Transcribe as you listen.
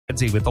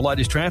With the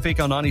latest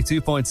traffic on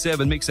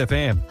 92.7 Mix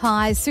FM.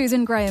 Hi,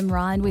 Susan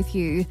Graham-Ryan with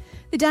you.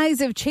 The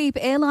days of cheap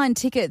airline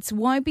tickets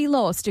won't be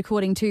lost,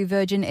 according to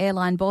Virgin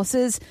Airline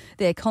bosses.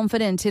 They're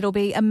confident it'll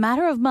be a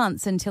matter of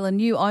months until a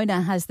new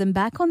owner has them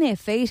back on their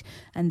feet,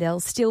 and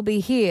they'll still be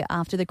here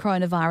after the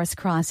coronavirus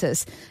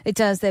crisis. It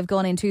does. They've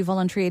gone into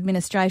voluntary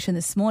administration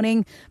this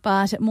morning,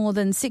 but more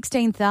than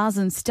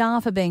 16,000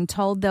 staff are being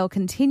told they'll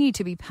continue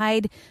to be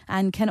paid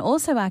and can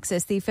also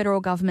access the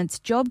federal government's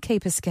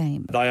JobKeeper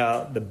scheme. They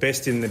are the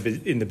best in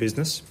the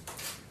business,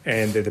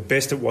 and they're the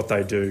best at what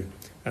they do,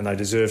 and they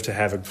deserve to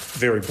have a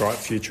very bright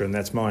future, and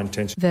that's my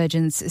intention.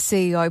 Virgin's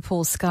CEO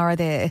Paul Scurra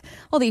there.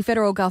 Well, the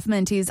federal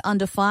government is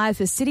under fire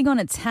for sitting on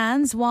its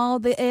hands while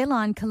the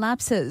airline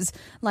collapses.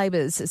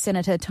 Labor's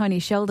Senator Tony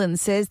Sheldon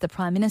says the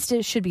Prime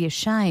Minister should be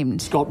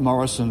ashamed. Scott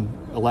Morrison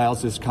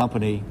allows this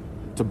company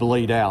to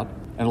bleed out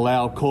and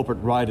allow corporate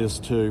raiders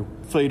to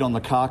feed on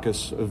the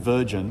carcass of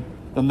Virgin.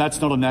 And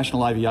that's not a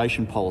national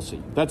aviation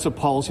policy. That's a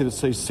policy that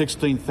sees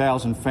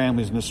 16,000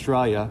 families in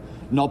Australia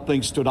not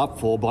being stood up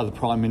for by the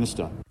Prime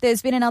Minister.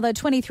 There's been another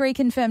 23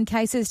 confirmed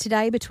cases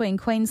today between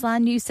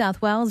Queensland, New South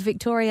Wales,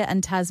 Victoria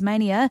and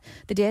Tasmania.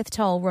 The death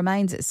toll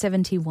remains at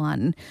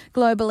 71.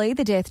 Globally,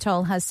 the death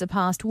toll has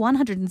surpassed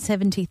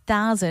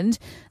 170,000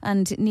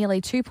 and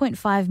nearly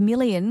 2.5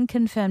 million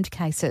confirmed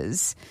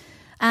cases.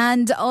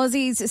 And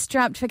Aussies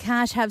strapped for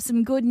cash have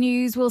some good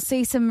news. We'll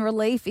see some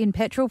relief in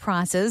petrol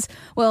prices.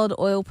 World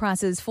oil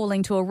prices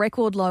falling to a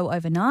record low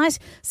overnight.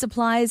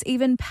 Suppliers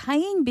even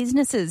paying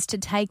businesses to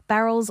take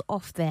barrels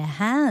off their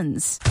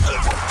hands.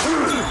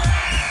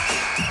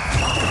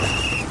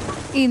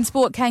 In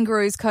sport,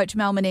 Kangaroos coach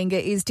Mal Meninga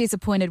is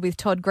disappointed with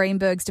Todd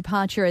Greenberg's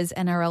departure as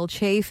NRL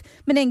chief.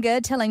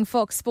 Meninga telling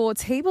Fox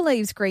Sports he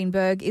believes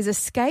Greenberg is a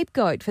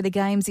scapegoat for the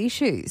game's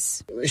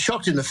issues.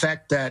 Shocked in the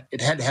fact that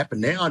it had to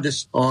happen now.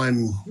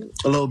 I'm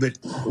a little bit,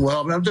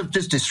 I'm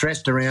just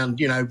distressed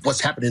around, what's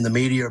happened in the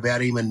media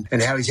about him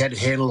and how he's had to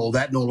handle all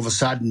that, and all of a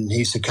sudden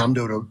he's succumbed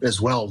to it as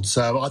well.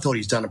 So I thought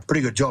he's done a pretty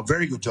good job,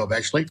 very good job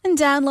actually. And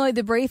download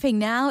The Briefing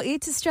now.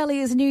 It's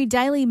Australia's new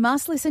daily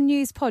must-listen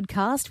news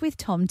podcast with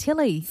Tom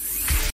Tilley.